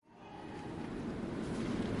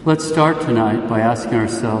Let's start tonight by asking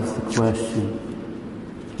ourselves the question,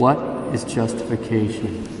 what is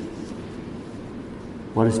justification?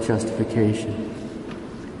 What is justification?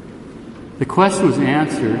 The question was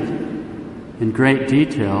answered in great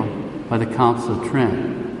detail by the Council of Trent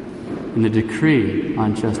in the decree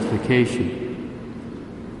on justification.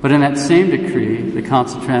 But in that same decree, the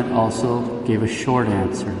Council of Trent also gave a short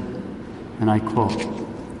answer, and I quote,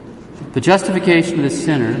 "The justification of the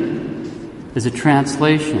sinner is a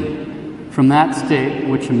translation from that state in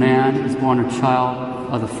which a man is born a child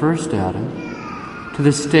of the first Adam to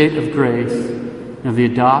the state of grace and of the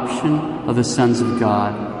adoption of the sons of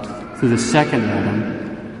God through the second Adam,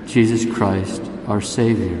 Jesus Christ, our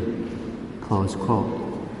Savior." Close quote.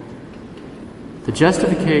 The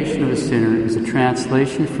justification of the sinner is a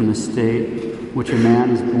translation from the state in which a man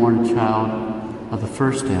is born a child of the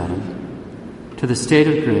first Adam to the state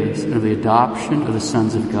of grace and of the adoption of the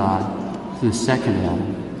sons of God through the second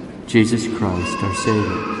Adam, Jesus Christ, our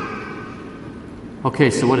Savior. Okay,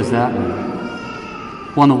 so what does that mean?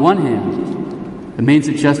 Well, on the one hand, it means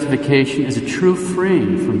that justification is a true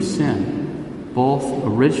freeing from sin, both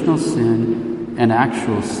original sin and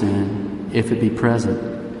actual sin, if it be present.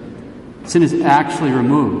 Sin is actually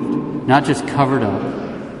removed, not just covered up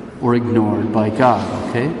or ignored by God,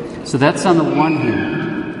 okay? So that's on the one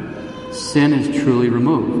hand. Sin is truly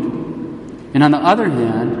removed. And on the other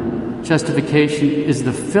hand, justification is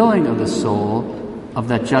the filling of the soul of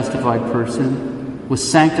that justified person with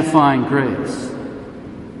sanctifying grace,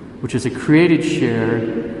 which is a created share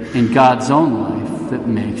in God's own life that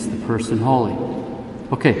makes the person holy.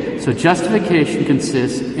 Okay, so justification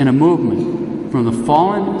consists in a movement from the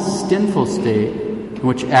fallen, sinful state in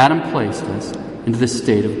which Adam placed us into the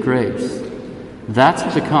state of grace. That's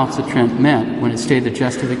what the Council of Trent meant when it stated that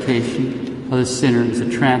justification of the sinner is a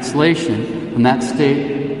translation from that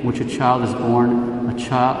state in which a child is born, a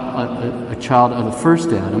child of the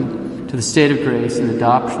first Adam, to the state of grace and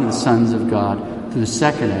adoption of the sons of God through the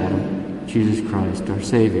second Adam, Jesus Christ, our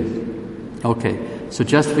Savior. Okay, so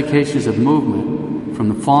justification is a movement from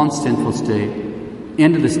the fallen, sinful state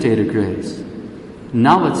into the state of grace.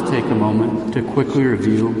 Now let's take a moment to quickly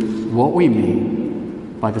review what we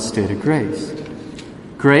mean by the state of grace.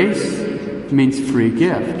 Grace means free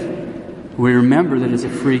gift. We remember that it's a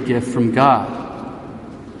free gift from God.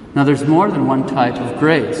 Now there's more than one type of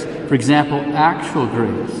grace. For example, actual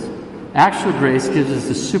grace. Actual grace gives us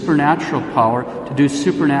the supernatural power to do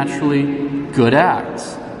supernaturally good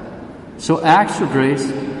acts. So actual grace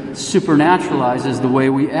supernaturalizes the way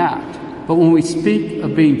we act. But when we speak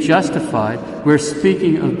of being justified, we're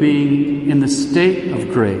speaking of being in the state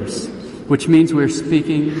of grace, which means we're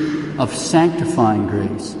speaking of sanctifying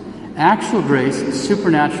grace. Actual grace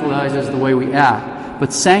supernaturalizes the way we act,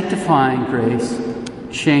 but sanctifying grace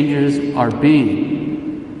changes our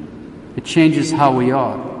being. It changes how we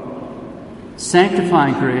are.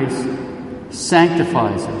 Sanctifying grace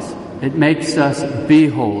sanctifies us. It makes us be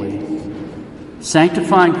holy.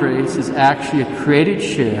 Sanctifying grace is actually a created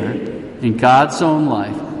share in God's own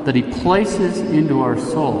life that He places into our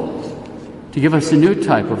souls to give us a new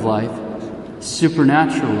type of life,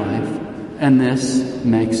 supernatural life, and this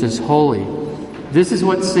makes us holy. This is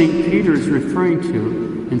what St. Peter is referring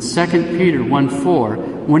to in 2 Peter 1:4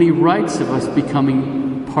 when he writes of us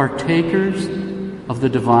becoming partakers of the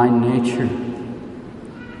divine nature.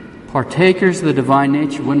 Partakers of the divine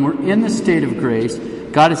nature. When we're in the state of grace,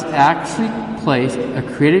 God has actually placed a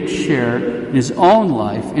created share in His own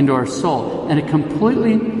life into our soul, and it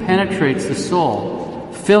completely penetrates the soul,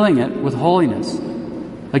 filling it with holiness.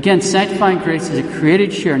 Again, sanctifying grace is a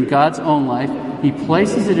created share in God's own life. He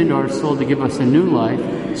places it into our soul to give us a new life,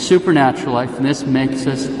 supernatural life, and this makes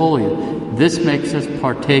us holy. This makes us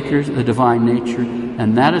partakers of the divine nature,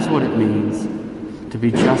 and that is what it means to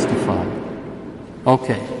be justified.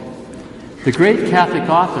 Okay. The great Catholic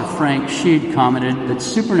author Frank Sheed commented that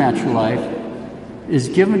supernatural life is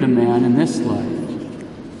given to man in this life.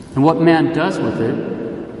 And what man does with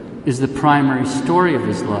it is the primary story of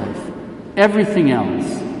his life. Everything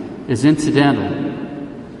else is incidental,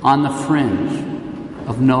 on the fringe,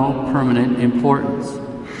 of no permanent importance.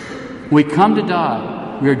 When we come to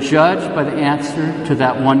die, we are judged by the answer to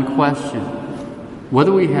that one question,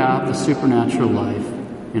 whether we have the supernatural life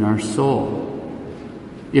in our soul.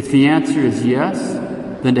 If the answer is yes,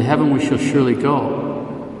 then to heaven we shall surely go.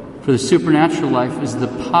 For the supernatural life is the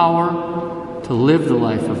power to live the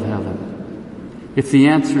life of heaven. If the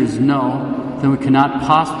answer is no, then we cannot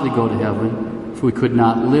possibly go to heaven, for we could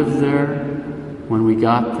not live there when we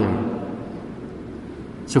got there.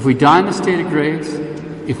 So if we die in the state of grace,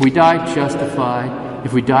 if we die justified,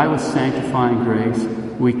 if we die with sanctifying grace,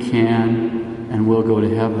 we can and will go to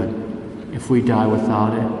heaven. If we die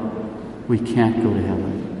without it, we can't go to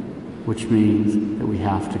heaven, which means that we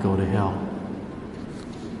have to go to hell.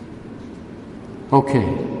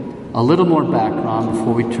 Okay, a little more background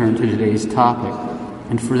before we turn to today's topic.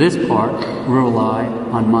 And for this part, we rely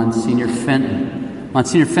on Monsignor Fenton.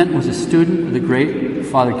 Monsignor Fenton was a student of the great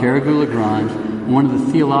Father Garrigou-Lagrange and one of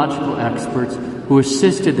the theological experts who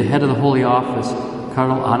assisted the head of the Holy Office,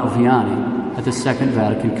 Cardinal Ottaviani, at the Second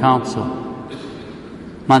Vatican Council.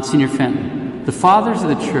 Monsignor Fenton, the fathers of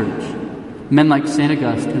the Church, men like St.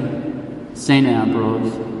 Augustine, St.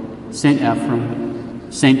 Ambrose, St.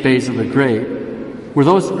 Ephrem, St. Basil the Great, were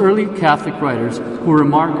those early Catholic writers who were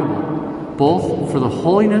remarkable both for the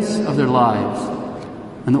holiness of their lives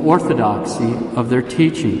and the orthodoxy of their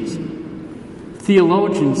teachings.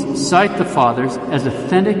 Theologians cite the Fathers as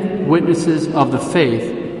authentic witnesses of the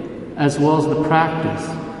faith as well as the practice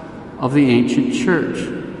of the ancient Church.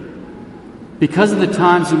 Because of the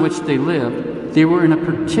times in which they lived, they were in a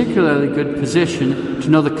particularly good position to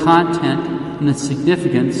know the content and the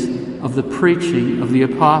significance of the preaching of the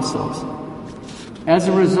apostles. As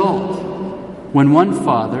a result, when one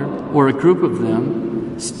father or a group of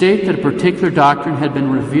them state that a particular doctrine had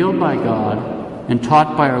been revealed by God and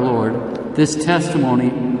taught by our Lord, this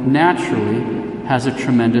testimony naturally has a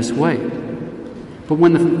tremendous weight. But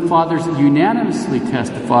when the fathers unanimously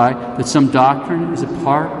testify that some doctrine is a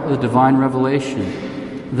part of the divine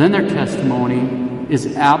revelation, then their testimony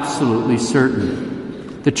is absolutely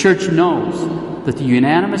certain. The Church knows that the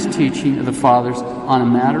unanimous teaching of the fathers on a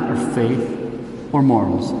matter of faith or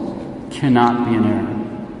morals cannot be in error.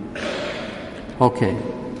 Okay,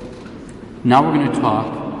 now we're going to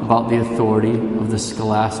talk about the authority of the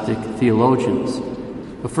scholastic theologians.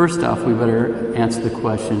 But first off, we better answer the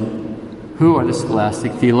question, who are the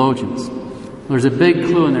scholastic theologians? There's a big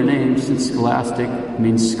clue in their names, since scholastic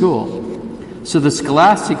means school. So the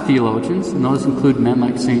scholastic theologians, and those include men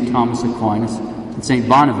like St. Thomas Aquinas and St.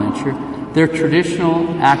 Bonaventure, they're traditional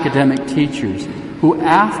academic teachers who,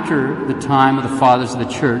 after the time of the Fathers of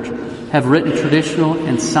the Church, have written traditional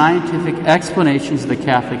and scientific explanations of the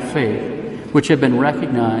Catholic faith, which have been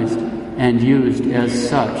recognized and used as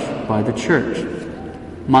such by the Church.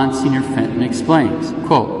 Monsignor Fenton explains,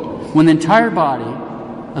 quote, "When the entire body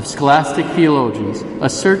of scholastic theologians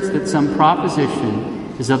asserts that some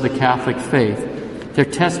proposition is of the Catholic faith, their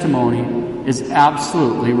testimony is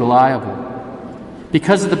absolutely reliable.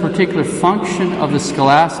 Because of the particular function of the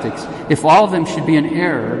scholastics, if all of them should be in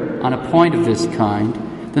error on a point of this kind,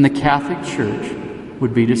 then the Catholic Church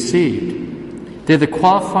would be deceived. They're the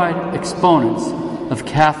qualified exponents of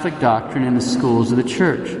Catholic doctrine in the schools of the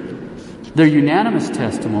Church. Their unanimous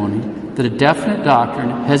testimony that a definite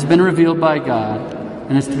doctrine has been revealed by God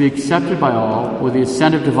and is to be accepted by all with the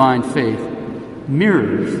assent of divine faith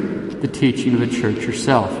mirrors the teaching of the Church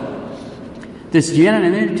herself. This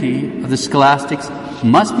unanimity of the scholastics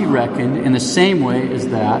must be reckoned in the same way as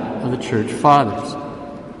that of the Church Fathers.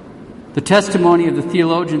 The testimony of the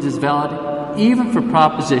theologians is valid even for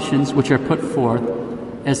propositions which are put forth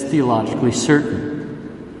as theologically certain.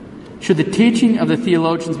 Should the teaching of the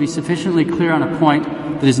theologians be sufficiently clear on a point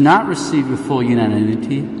that is not received with full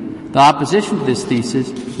unanimity, the opposition to this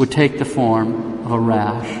thesis would take the form of a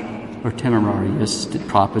rash or temerarious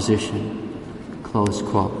proposition." Close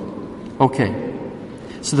quote. Okay,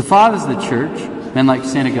 so the Fathers of the Church, men like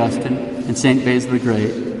St. Augustine and St. Basil the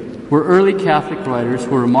Great, were early Catholic writers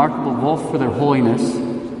who were remarkable both for their holiness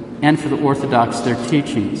and for the orthodoxy of their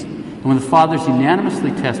teachings. And when the Fathers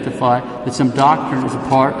unanimously testify that some doctrine is a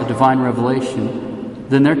part of divine revelation,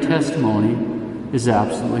 then their testimony is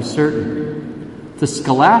absolutely certain. The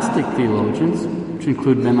scholastic theologians, which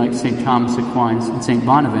include men like St. Thomas Aquinas and St.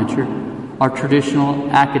 Bonaventure, are traditional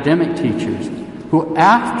academic teachers who,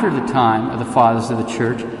 after the time of the Fathers of the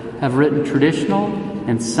Church, have written traditional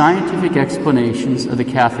and scientific explanations of the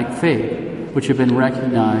Catholic faith, which have been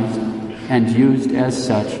recognized and used as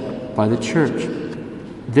such by the Church.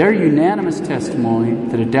 Their unanimous testimony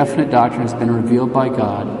that a definite doctrine has been revealed by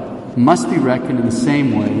God must be reckoned in the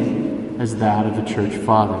same way as that of the Church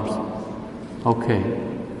Fathers. Okay,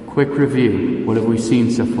 quick review. What have we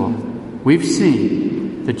seen so far? We've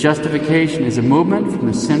seen that justification is a movement from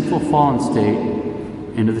the sinful fallen state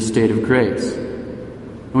into the state of grace.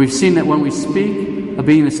 And we've seen that when we speak of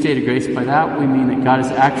being in the state of grace, by that we mean that God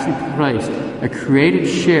has actually placed a created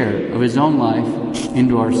share of His own life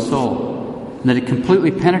into our soul, and that it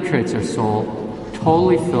completely penetrates our soul,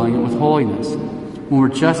 totally filling it with holiness. When we're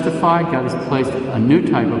justified, God has placed a new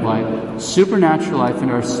type of life, supernatural life,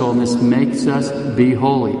 into our soul, and this makes us be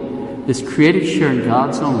holy. This created share in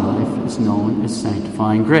God's own life is known as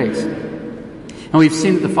sanctifying grace. And we've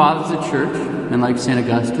seen that the fathers of the church, men like St.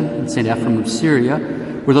 Augustine and St. Ephrem of Syria,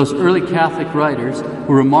 were those early Catholic writers who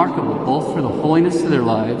were remarkable both for the holiness of their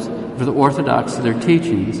lives and for the orthodoxy of their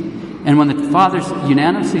teachings. And when the fathers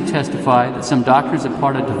unanimously testify that some doctrines are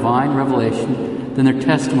part of divine revelation, then their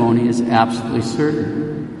testimony is absolutely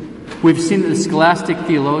certain. We've seen that the scholastic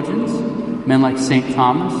theologians, men like St.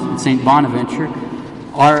 Thomas and St. Bonaventure,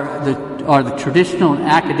 are the traditional and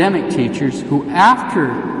academic teachers who, after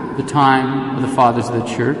the time of the fathers of the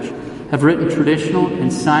church, have written traditional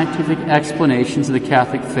and scientific explanations of the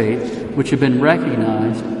Catholic faith, which have been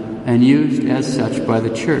recognized and used as such by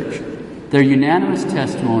the church. Their unanimous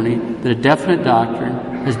testimony that a definite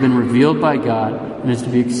doctrine has been revealed by God and is to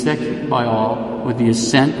be accepted by all with the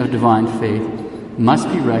assent of divine faith must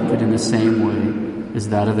be reckoned in the same way as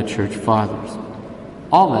that of the church fathers.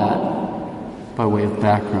 All that by way of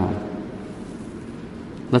background.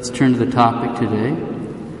 Let's turn to the topic today.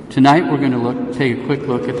 Tonight we're going to take a quick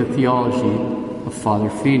look at the theology of Father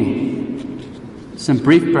Feeney. Some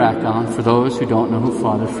brief background for those who don't know who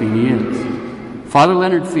Father Feeney is. Father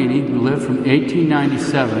Leonard Feeney, who lived from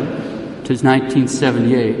 1897 to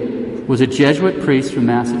 1978, was a Jesuit priest from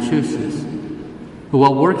Massachusetts, who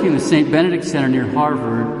while working in the St. Benedict Center near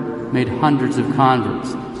Harvard made hundreds of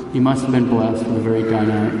converts. He must have been blessed with a very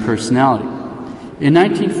dynamic personality. In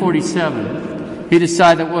 1947, he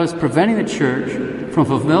decided that what was preventing the church from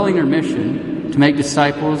fulfilling their mission to make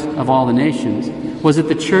disciples of all the nations was that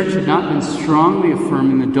the church had not been strongly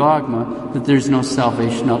affirming the dogma that there's no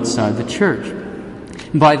salvation outside the church.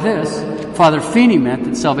 And by this, Father Feeney meant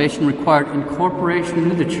that salvation required incorporation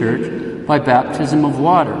into the church by baptism of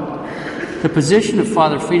water. The position of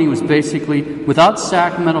Father Feeney was basically, without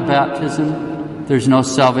sacramental baptism, there's no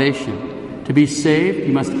salvation. To be saved,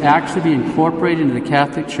 you must actually be incorporated into the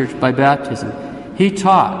Catholic Church by baptism. He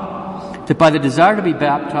taught that by the desire to be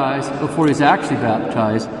baptized before he was actually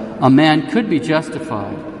baptized, a man could be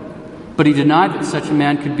justified. But he denied that such a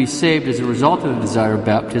man could be saved as a result of the desire of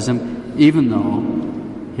baptism, even though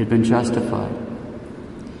he had been justified.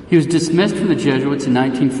 He was dismissed from the Jesuits in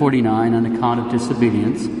 1949 on account of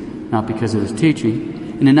disobedience, not because of his teaching.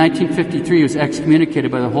 And in 1953, he was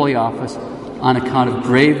excommunicated by the Holy Office on account of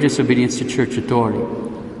grave disobedience to church authority.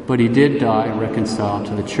 But he did die reconciled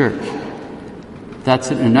to the church.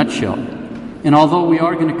 That's it in a nutshell. And although we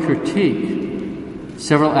are going to critique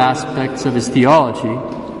several aspects of his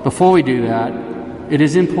theology, before we do that, it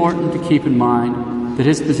is important to keep in mind that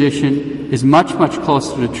his position is much, much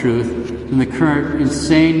closer to the truth than the current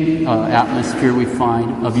insane atmosphere we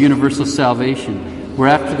find of universal salvation, where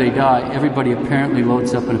after they die, everybody apparently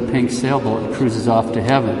loads up in a pink sailboat and cruises off to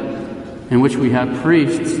heaven, in which we have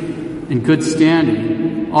priests in good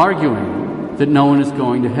standing arguing that no one is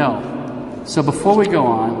going to hell. So before we go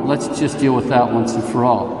on, let's just deal with that once and for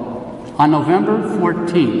all. On November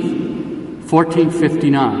 14th,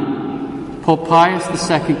 1459, Pope Pius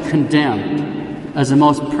II condemned as the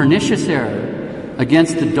most pernicious error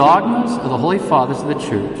against the dogmas of the Holy Fathers of the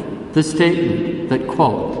Church the statement that,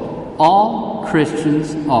 quote, all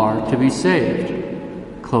Christians are to be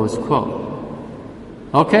saved, close quote.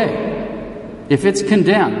 Okay, if it's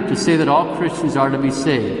condemned to say that all Christians are to be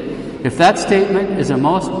saved, if that statement is a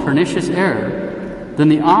most pernicious error, then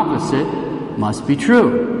the opposite must be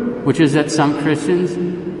true, which is that some Christians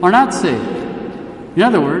are not saved. In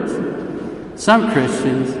other words, some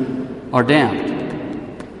Christians are damned.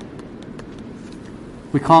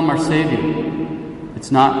 We call him our Savior.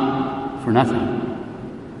 It's not for nothing.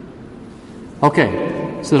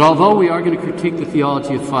 Okay, so that although we are going to critique the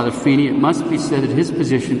theology of Father Feeney, it must be said that his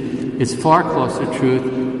position is far closer to truth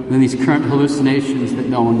than these current hallucinations that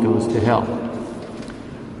no one goes to hell.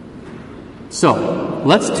 So,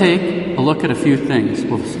 let's take a look at a few things.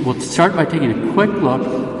 We'll start by taking a quick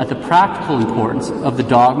look at the practical importance of the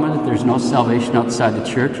dogma that there's no salvation outside the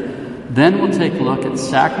church. Then we'll take a look at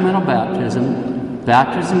sacramental baptism,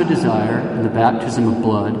 baptism of desire, and the baptism of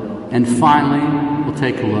blood. And finally, we'll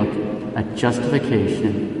take a look at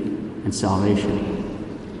justification and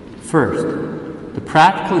salvation. First, the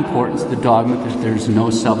practical importance of the dogma that there's no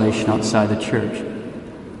salvation outside the church.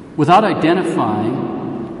 Without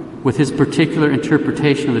identifying with his particular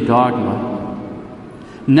interpretation of the dogma,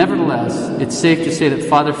 nevertheless, it's safe to say that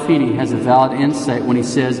Father Feeney has a valid insight when he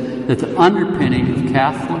says that the underpinning of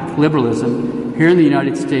Catholic liberalism here in the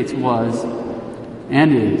United States was,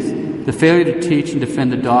 and is, the failure to teach and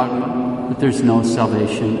defend the dogma that there's no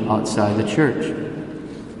salvation outside the church.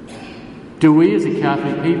 Do we as a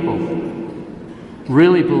Catholic people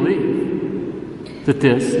really believe that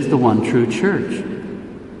this is the one true church?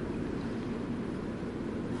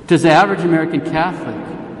 Does the average American Catholic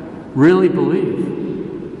really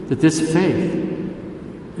believe that this faith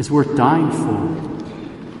is worth dying for?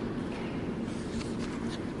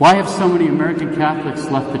 Why have so many American Catholics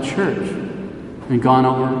left the church and gone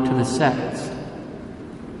over to the sects?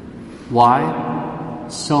 Why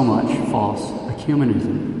so much false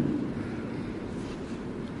ecumenism?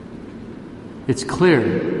 It's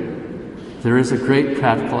clear there is a great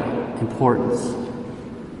practical importance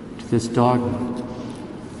to this dogma.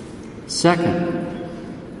 Second,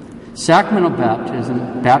 sacramental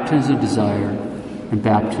baptism, baptism of desire, and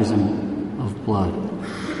baptism of blood.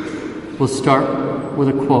 We'll start with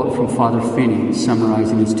a quote from Father Feeney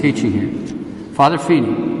summarizing his teaching here. Father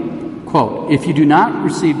Feeney, quote, "If you do not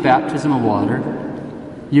receive baptism of water,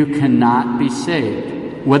 you cannot be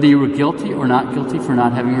saved, whether you were guilty or not guilty for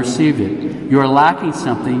not having received it. You are lacking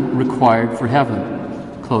something required for heaven."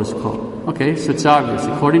 Close quote. Okay, so it's obvious.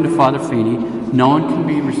 According to Father Feeney, no one can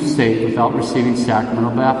be saved without receiving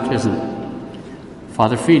sacramental baptism.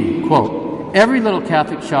 Father Feeney, quote, "Every little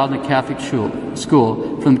Catholic child in a Catholic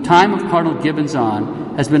school, from the time of Cardinal Gibbons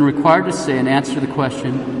on, has been required to say and answer the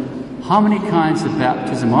question, how many kinds of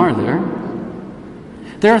baptism are there?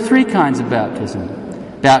 There are 3 kinds of baptism: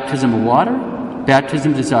 baptism of water,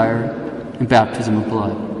 baptism of desire, and baptism of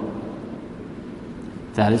blood.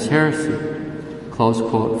 That is heresy." Close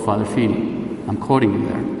quote, Father Feeney. I'm quoting him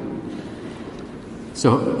there.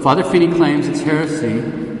 So Father Feeney claims it's heresy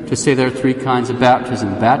to say there are 3 kinds of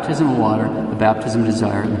baptism: baptism of water, the baptism of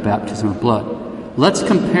desire, and the baptism of blood. Let's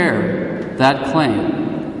compare that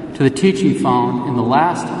claim to the teaching found in the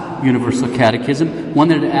last Universal Catechism, one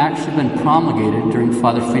that had actually been promulgated during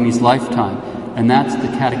Father Feeney's lifetime, and that's the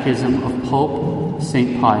Catechism of Pope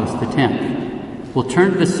St. Pius X. We'll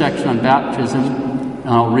turn to this section on baptism, and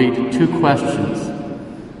I'll read 2 questions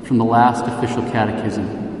from the last official catechism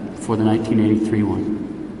for the 1983 one.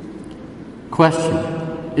 Question: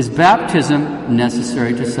 is baptism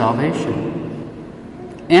necessary to salvation?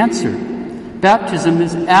 Answer: baptism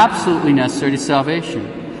is absolutely necessary to salvation.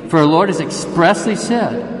 For our Lord has expressly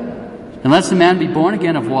said, unless a man be born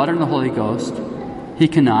again of water and the Holy Ghost, he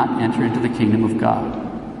cannot enter into the kingdom of God.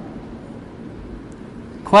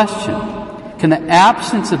 Question: can the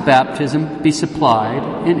absence of baptism be supplied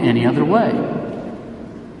in any other way?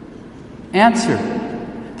 Answer: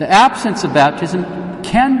 the absence of baptism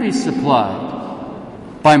can be supplied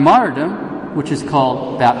by martyrdom, which is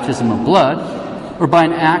called baptism of blood, or by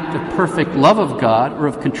an act of perfect love of God or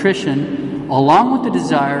of contrition, along with the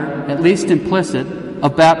desire, at least implicit,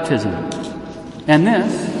 of baptism. And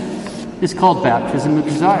this is called baptism of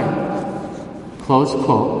desire. Close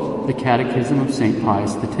quote, the Catechism of St.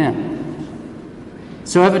 Pius X.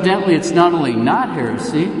 So evidently it's not only not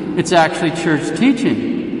heresy, it's actually church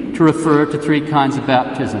teaching to refer to 3 kinds of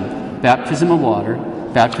baptism: baptism of water,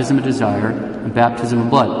 baptism of desire, and baptism of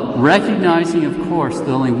blood. Recognizing, of course, that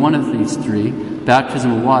only one of these 3,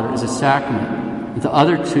 baptism of water, is a sacrament. The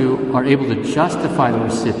other 2 are able to justify the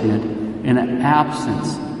recipient in an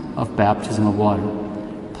absence of baptism of water.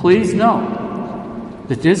 Please note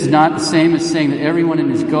that this is not the same as saying that everyone in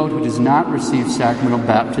his goat who does not receive sacramental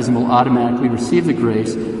baptism will automatically receive the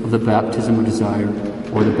grace of the baptism of desire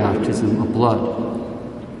or the baptism of blood.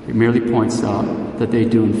 It merely points out that they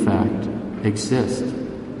do in fact exist.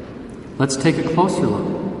 Let's take a closer look.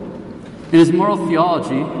 In his Moral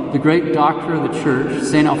Theology, the great doctor of the Church,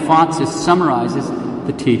 St. Alphonsus, summarizes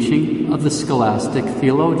the teaching of the scholastic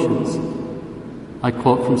theologians. I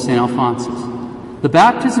quote from St. Alphonsus: "The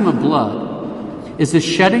baptism of blood is the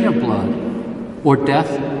shedding of blood or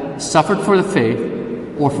death suffered for the faith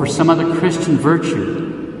or for some other Christian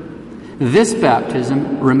virtue. This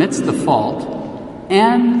baptism remits the fault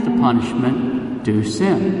and the punishment due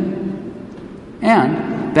sin.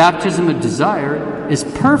 And baptism of desire is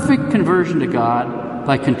perfect conversion to God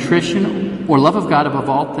by contrition or love of God above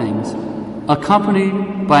all things,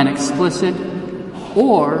 accompanied by an explicit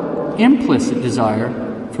or implicit desire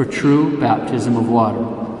for true baptism of water."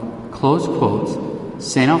 Close quotes,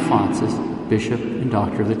 St. Alphonsus, Bishop and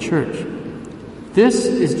Doctor of the Church. This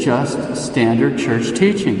is just standard church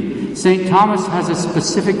teaching. St. Thomas has a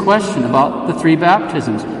specific question about the 3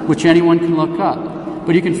 baptisms, which anyone can look up.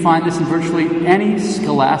 But you can find this in virtually any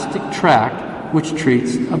scholastic tract which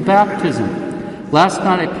treats of baptism. Last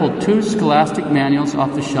night I pulled 2 scholastic manuals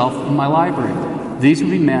off the shelf in my library. These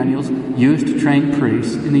would be manuals used to train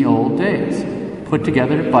priests in the old days, put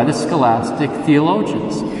together by the scholastic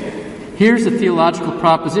theologians. Here's a theological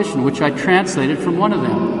proposition which I translated from one of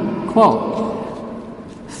them. Quote,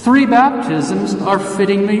 3 baptisms are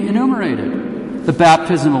fittingly enumerated: the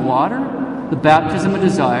baptism of water, the baptism of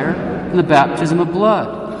desire, and the baptism of blood.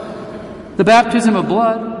 The baptism of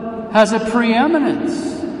blood has a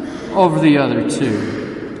preeminence over the other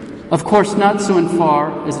 2. Of course, not so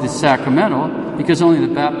insofar as it is sacramental, because only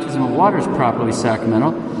the baptism of water is properly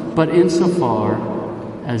sacramental, but insofar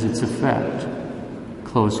as its effect.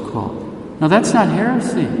 Close quote. Now that's not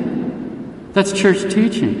heresy. That's church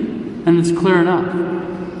teaching, and it's clear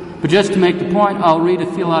enough. But just to make the point, I'll read a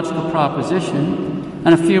theological proposition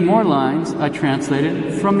and a few more lines I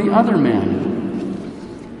translated from the other manual.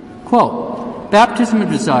 Quote, baptism of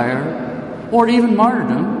desire, or even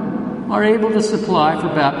martyrdom, are able to supply for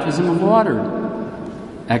baptism of water.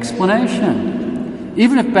 Explanation.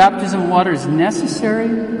 Even if baptism of water is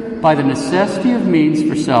necessary by the necessity of means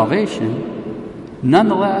for salvation,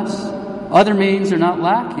 nonetheless, other means are not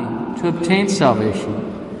lacking to obtain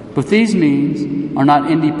salvation. But these means are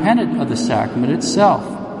not independent of the sacrament itself.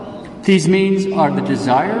 These means are the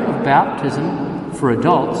desire of baptism for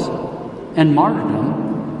adults and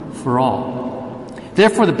martyrdom for all.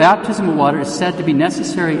 Therefore, the baptism of water is said to be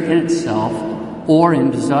necessary in itself or in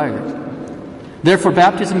desire. Therefore,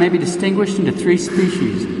 baptism may be distinguished into three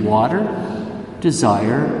species: water,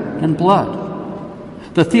 desire, and blood.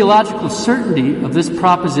 The theological certainty of this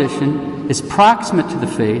proposition is proximate to the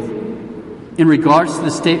faith in regards to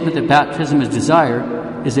the statement that baptism as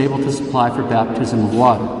desire is able to supply for baptism of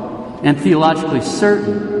water, and theologically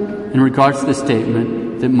certain in regards to the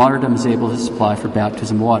statement that martyrdom is able to supply for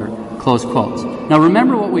baptism of water. Close quotes. Now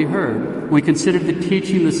remember what we heard when we considered the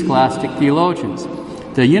teaching of the scholastic theologians.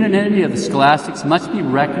 The unanimity of the scholastics must be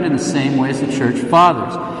reckoned in the same way as the church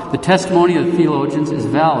fathers. The testimony of the theologians is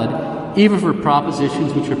valid even for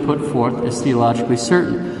propositions which are put forth as theologically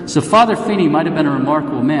certain. So Father Feeney might have been a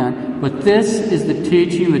remarkable man, but this is the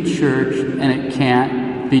teaching of the church, and it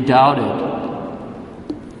can't be doubted.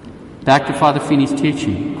 Back to Father Feeney's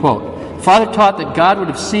teaching. Quote, Father taught that God would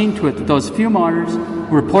have seen to it that those few martyrs who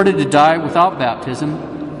were reported to die without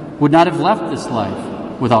baptism would not have left this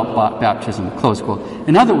life without baptism. Close quote.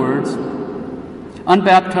 In other words,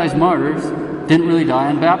 unbaptized martyrs didn't really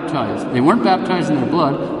die unbaptized. They weren't baptized in their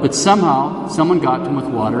blood, but somehow someone got them with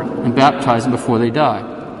water and baptized them before they died.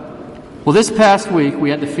 Well, this past week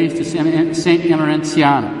we had the feast of Saint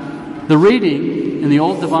Emerentiana. The reading in the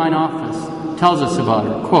Old Divine Office tells us about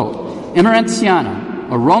her. Quote,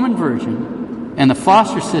 Emerentiana, a Roman virgin and the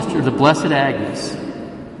foster sister of the Blessed Agnes,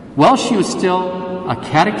 while she was still a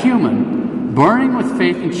catechumen, burning with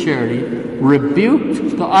faith and charity,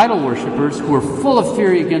 rebuked the idol worshippers who were full of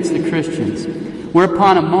fury against the Christians,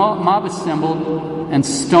 whereupon a mob assembled and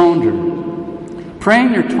stoned her.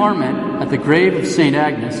 Praying their torment at the grave of St.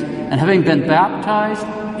 Agnes, and having been baptized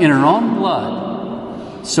in her own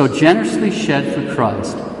blood, so generously shed for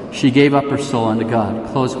Christ, she gave up her soul unto God.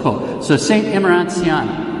 Close quote. So St.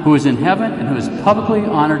 Emerentiana, who is in heaven and who is publicly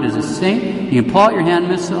honored as a saint, you can pull out your hand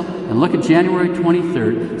missal and look at January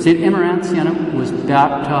 23rd. St. Emerentiana was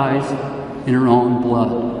baptized in her own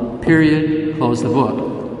blood. Period. Close the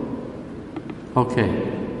book.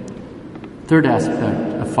 Okay. Third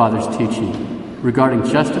aspect of Father's teaching regarding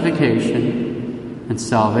justification and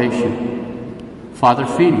salvation. Father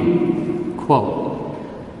Feeney, quote,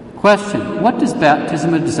 question, what does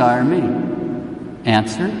baptism of desire mean?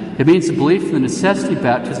 Answer, it means the belief in the necessity of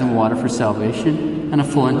baptism of water for salvation and a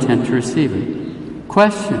full intent to receive it.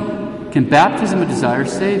 Question, can baptism of desire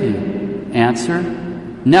save you? Answer,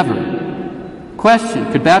 never.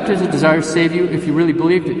 Question, could baptism of desire save you if you really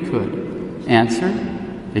believed it could? Answer,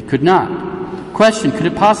 it could not. Question, could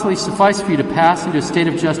it possibly suffice for you to pass into a state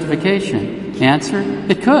of justification? Answer,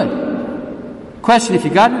 it could. Question, if you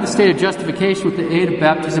got into the state of justification with the aid of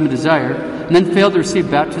baptism of desire and then failed to receive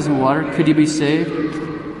baptism of water, could you be saved?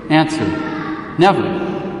 Answer, never.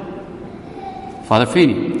 Father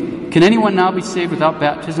Feeney, can anyone now be saved without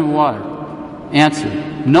baptism of water? Answer,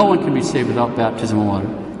 no one can be saved without baptism of water.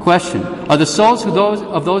 Question, are the souls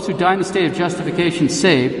of those who die in the state of justification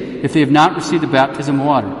saved if they have not received the baptism of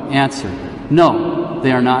water? Answer, no,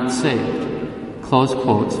 they are not saved. Close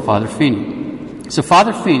quotes, Father Feeney. So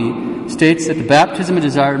Father Feeney states that the baptism of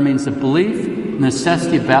desire means the belief in the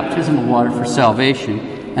necessity of baptism of water for salvation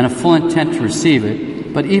and a full intent to receive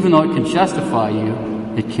it, but even though it can justify you,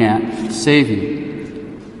 it can't save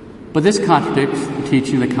you. But this contradicts the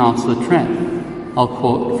teaching of the Council of Trent. I'll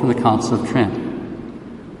quote from the Council of Trent.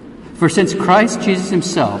 For since Christ Jesus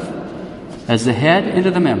himself, as the head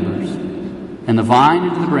into the members, and the vine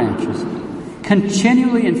into the branches,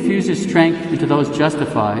 continually infuses strength into those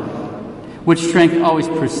justified, which strength always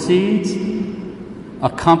precedes,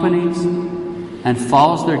 accompanies, and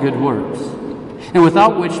follows their good works, and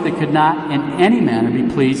without which they could not in any manner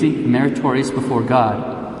be pleasing and meritorious before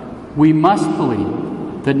God, we must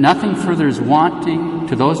believe that nothing further is wanting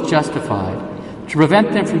to those justified to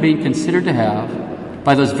prevent them from being considered to have,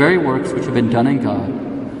 by those very works which have been done in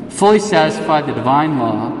God, fully satisfy the divine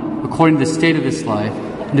law according to the state of this life,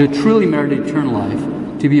 and to truly merit eternal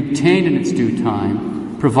life, to be obtained in its due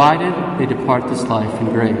time, provided they depart this life in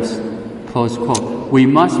grace. Close quote. We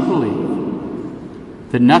must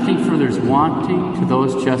believe that nothing further is wanting to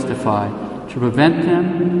those justified to prevent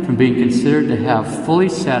them from being considered to have fully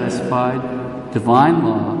satisfied divine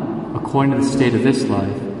law according to the state of this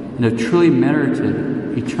life, and have truly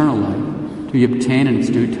merited eternal life, to be obtained in its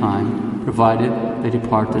due time, provided they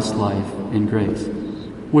depart this life in grace.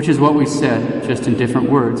 Which is what we said, just in different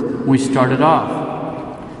words, when we started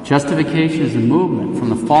off. Justification is a movement from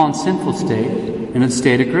the fallen sinful state into the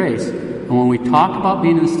state of grace. And when we talk about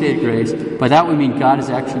being in the state of grace, by that we mean God has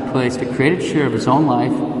actually placed a created share of His own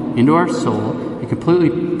life into our soul. It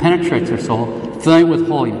completely penetrates our soul, filling it with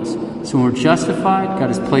holiness. So when we're justified, God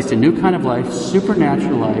has placed a new kind of life,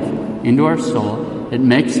 supernatural life, into our soul. It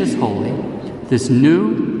makes us holy. This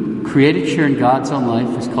new created share in God's own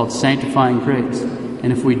life is called sanctifying grace.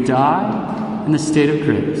 And if we die in the state of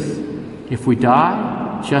grace, if we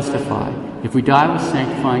die justified, if we die with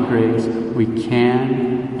sanctifying grace, we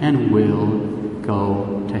can and will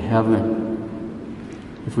go to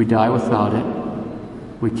heaven. If we die without it,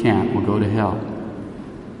 we can't. We'll go to hell.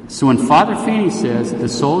 So when Father Feeney says that the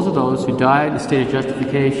souls of those who die in the state of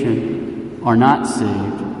justification are not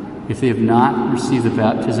saved if they have not received the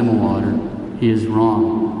baptism of water, he is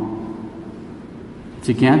wrong. It's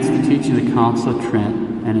against the teaching of the Council of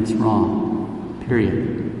Trent, and it's wrong.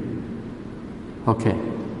 Period. Okay.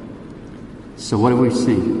 So what have we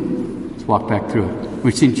seen? Let's walk back through it.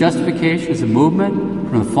 We've seen justification as a movement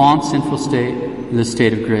from the fallen sinful state to the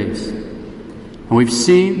state of grace. And we've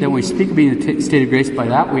seen that when we speak of being in the state of grace, by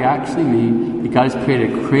that we actually mean that God has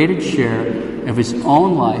created a created share of His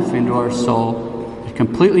own life into our soul. It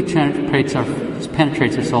completely penetrates our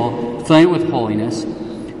soul, filling it with holiness.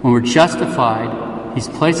 When we're justified, He's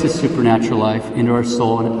placed His supernatural life into our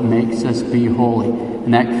soul, and it makes us be holy.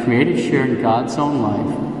 And that created share in God's own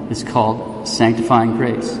life is called sanctifying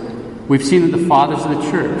grace. We've seen that the fathers of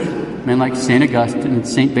the church, men like St. Augustine and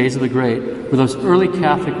St. Basil the Great, were those early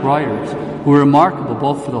Catholic writers who were remarkable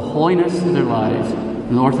both for the holiness of their lives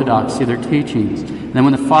and the orthodoxy of their teachings. And then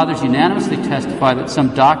when the fathers unanimously testify that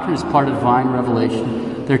some doctrine is part of divine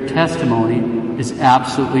revelation, their testimony is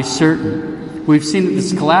absolutely certain. We've seen that the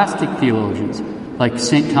scholastic theologians, like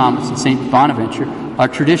St. Thomas and St. Bonaventure, are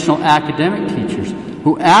traditional academic teachers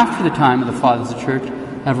who, after the time of the fathers of the church,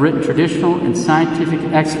 have written traditional and scientific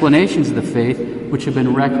explanations of the faith which have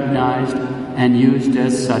been recognized and used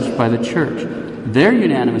as such by the church. Their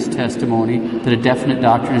unanimous testimony that a definite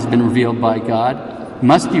doctrine has been revealed by God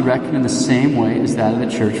must be reckoned in the same way as that of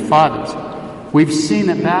the church fathers. We've seen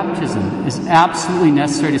that baptism is absolutely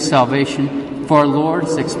necessary to salvation, for our Lord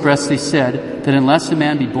has expressly said that unless a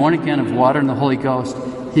man be born again of water and the Holy Ghost,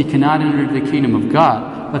 he cannot enter the kingdom of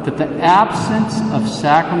God, but that the absence of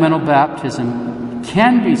sacramental baptism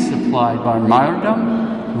can be supplied by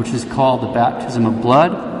martyrdom, which is called the baptism of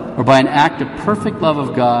blood, or by an act of perfect love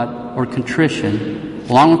of God or contrition,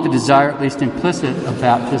 along with the desire, at least implicit, of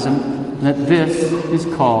baptism, and that this is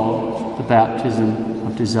called the baptism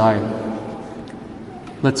of desire.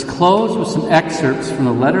 Let's close with some excerpts from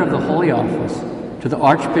the letter of the Holy Office to the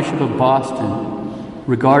Archbishop of Boston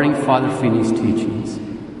regarding Father Feeney's teachings.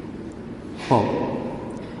 Quote,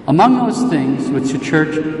 "Among those things which the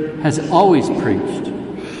Church has always preached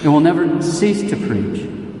and will never cease to preach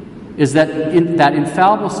is that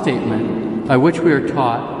infallible statement by which we are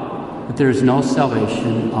taught that there is no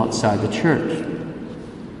salvation outside the Church.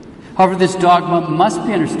 However, this dogma must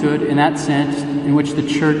be understood in that sense in which the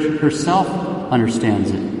Church herself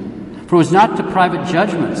understands it. For it was not to private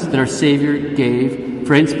judgments that our Savior gave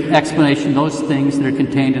for explanation of those things that are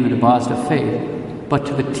contained in the deposit of faith, but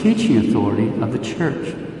to the teaching authority of the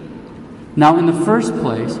Church. Now, in the first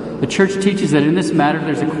place, the Church teaches that in this matter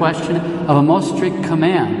there's a question of a most strict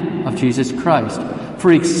command of Jesus Christ.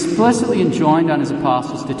 For He explicitly enjoined on His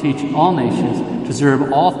apostles to teach all nations to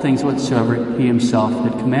observe all things whatsoever He Himself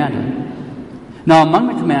had commanded. Now, among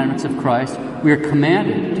the commandments of Christ, we are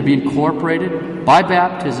commanded to be incorporated by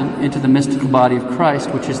baptism into the mystical body of Christ,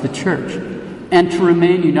 which is the Church, and to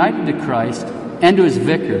remain united to Christ and to His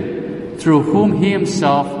vicar, through whom He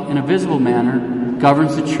Himself, in a visible manner,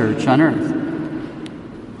 governs the Church on earth.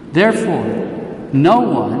 Therefore, no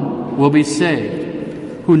one will be saved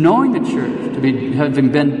who, knowing the Church to be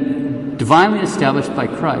having been divinely established by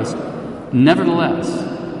Christ, nevertheless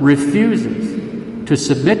refuses to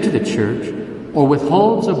submit to the Church or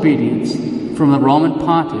withholds obedience from the Roman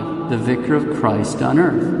Pontiff, the Vicar of Christ on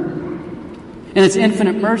earth. In His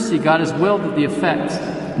infinite mercy, God has willed that the effects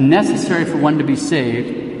necessary for one to be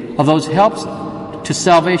saved, of those helps to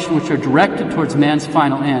salvation which are directed towards man's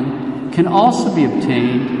final end can also be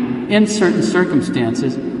obtained in certain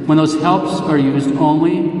circumstances when those helps are used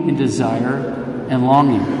only in desire and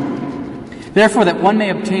longing. Therefore, that one may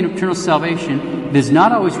obtain eternal salvation, it is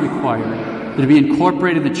not always required that he be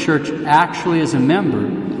incorporated in the church actually as a member,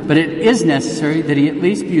 but it is necessary that he at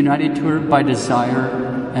least be united to her by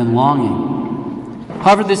desire and longing.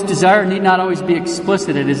 However, this desire need not always be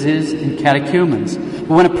explicit as it is in catechumens. But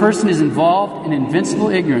when a person is involved in invincible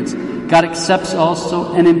ignorance, God accepts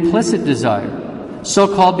also an implicit desire,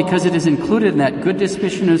 so called because it is included in that good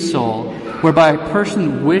disposition of soul, whereby a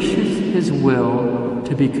person wishes his will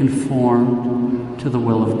to be conformed to the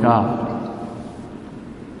will of God.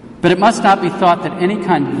 But it must not be thought that any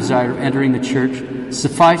kind of desire entering the church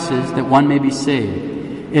suffices that one may be saved.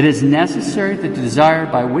 It is necessary that the desire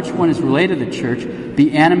by which one is related to the church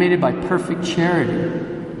be animated by perfect charity.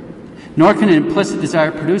 Nor can an implicit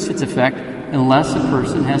desire produce its effect unless a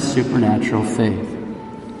person has supernatural faith.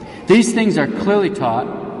 These things are clearly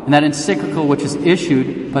taught in that encyclical which is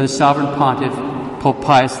issued by the Sovereign Pontiff, Pope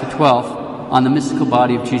Pius XII, on the mystical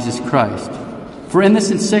body of Jesus Christ. For in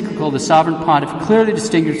this encyclical, the Sovereign Pontiff clearly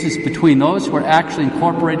distinguishes between those who are actually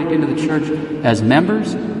incorporated into the church as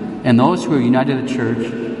members and those who are united to the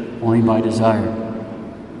church only by desire.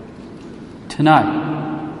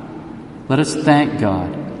 Tonight, let us thank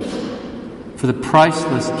God for the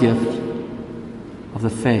priceless gift of the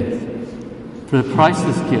faith, for the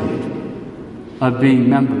priceless gift of being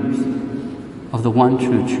members of the one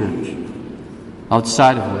true church,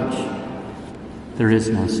 outside of which there is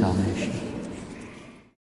no salvation.